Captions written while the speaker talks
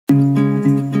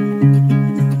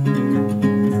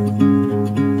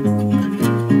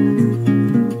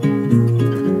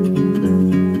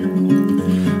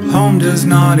does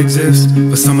not exist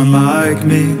for someone like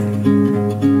me.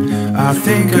 I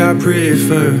think I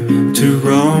prefer to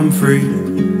roam free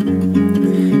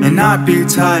and not be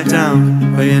tied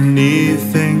down by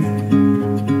anything.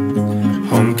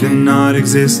 Home cannot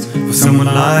exist for someone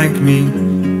like me.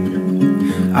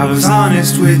 I was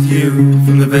honest with you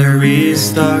from the very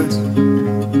start.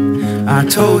 I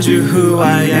told you who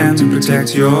I am to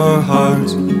protect your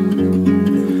heart.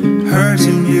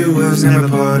 Hurting you was never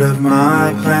part of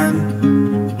my plan.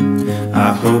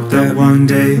 I hope that one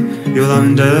day you'll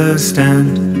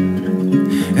understand.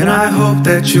 And I hope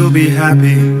that you'll be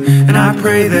happy, and I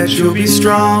pray that you'll be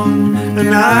strong.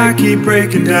 And I keep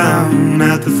breaking down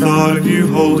at the thought of you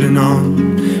holding on.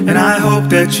 And I hope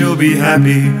that you'll be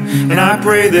happy, and I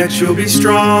pray that you'll be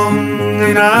strong.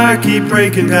 And I keep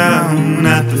breaking down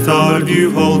at the thought of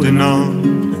you holding on.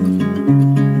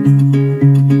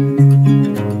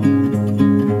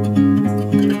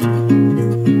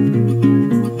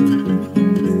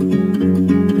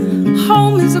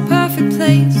 Home is a perfect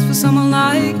place for someone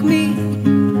like me,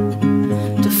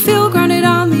 to feel grounded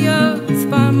on the earth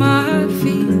by my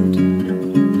feet.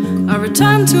 I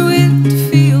return to it to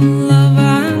feel love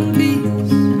and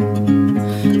peace,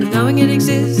 and knowing it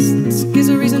exists gives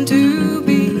a reason to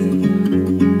be.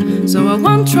 So I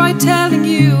won't try telling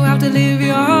you how to live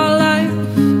your life.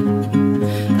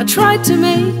 I tried to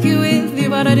make it with you,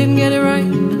 but I didn't get it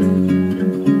right.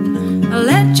 I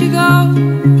let you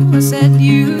go, I set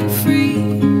you free.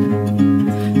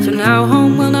 For now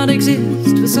home will not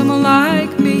exist for someone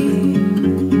like me.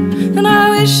 And I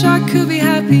wish I could be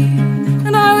happy,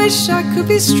 and I wish I could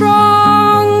be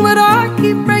strong, but I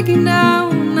keep breaking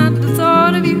down at the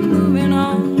thought of you moving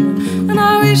on. And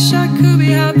I wish I could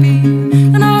be happy,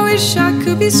 and I wish I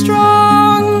could be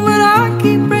strong, but I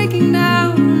keep breaking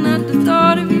down at the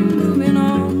thought of you moving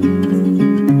on.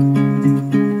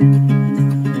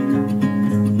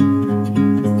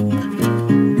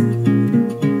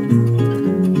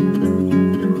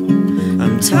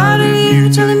 I'm tired of you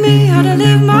telling me how to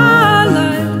live my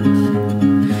life.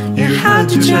 You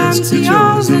had your chance at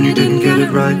yours and you didn't get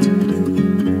it right.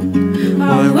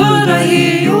 Why would I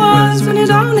hear your words when you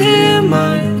don't hear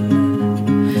mine?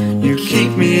 You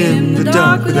keep me in the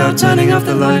dark without turning off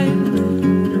the light.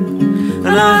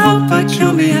 And I hope that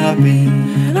you'll be happy,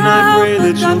 and I pray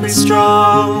that you'll be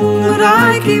strong. But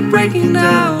I keep breaking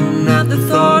down at the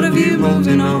thought of you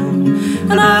holding on.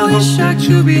 And I wish I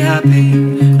could be happy,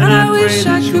 and I wish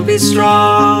I could be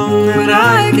strong. But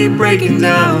I keep breaking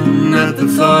down at the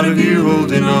thought of you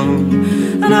holding on.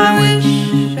 And I wish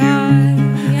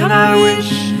and I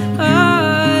wish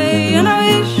and I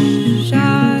wish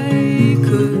I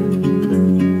could.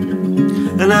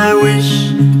 And I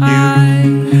wish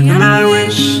and I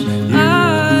wish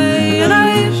and I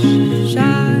wish I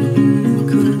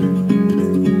could.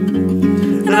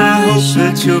 And I hope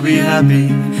that you'll be happy,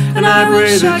 and I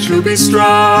pray that you'll be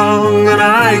strong. And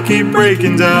I keep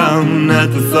breaking down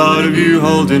at the thought of you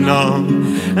holding on.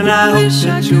 And I hope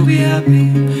that you'll be happy,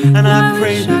 and I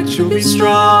pray that you'll be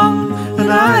strong.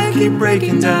 And I keep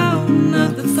breaking down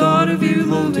at the thought of you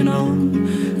holding on.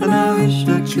 And I wish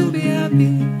that you'll be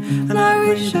happy, and I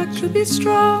wish I could be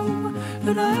strong.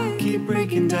 And I keep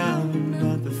breaking down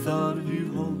at the thought of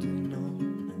you holding on.